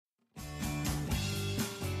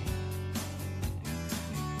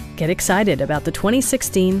Get excited about the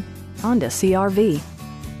 2016 Honda CR-V.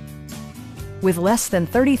 With less than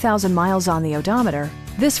 30,000 miles on the odometer,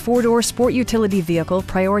 this four-door sport utility vehicle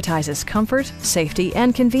prioritizes comfort, safety,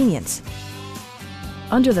 and convenience.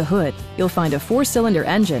 Under the hood, you'll find a four-cylinder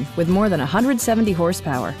engine with more than 170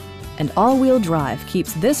 horsepower, and all-wheel drive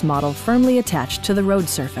keeps this model firmly attached to the road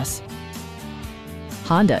surface.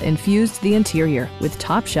 Honda infused the interior with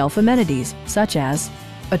top-shelf amenities such as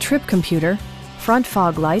a trip computer, front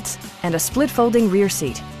fog lights, and a split-folding rear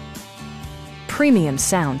seat. Premium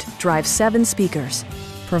sound drives 7 speakers,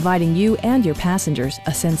 providing you and your passengers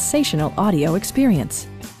a sensational audio experience.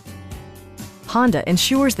 Honda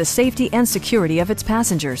ensures the safety and security of its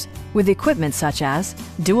passengers with equipment such as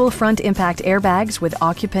dual front impact airbags with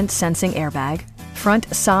occupant sensing airbag,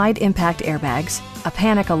 front side impact airbags, a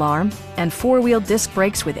panic alarm, and four-wheel disc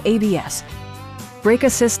brakes with ABS. Brake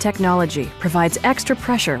Assist technology provides extra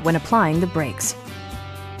pressure when applying the brakes.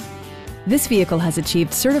 This vehicle has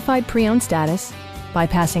achieved certified pre-owned status by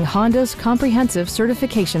passing Honda's comprehensive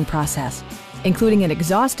certification process, including an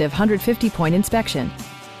exhaustive 150-point inspection.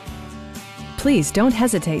 Please don't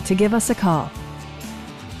hesitate to give us a call.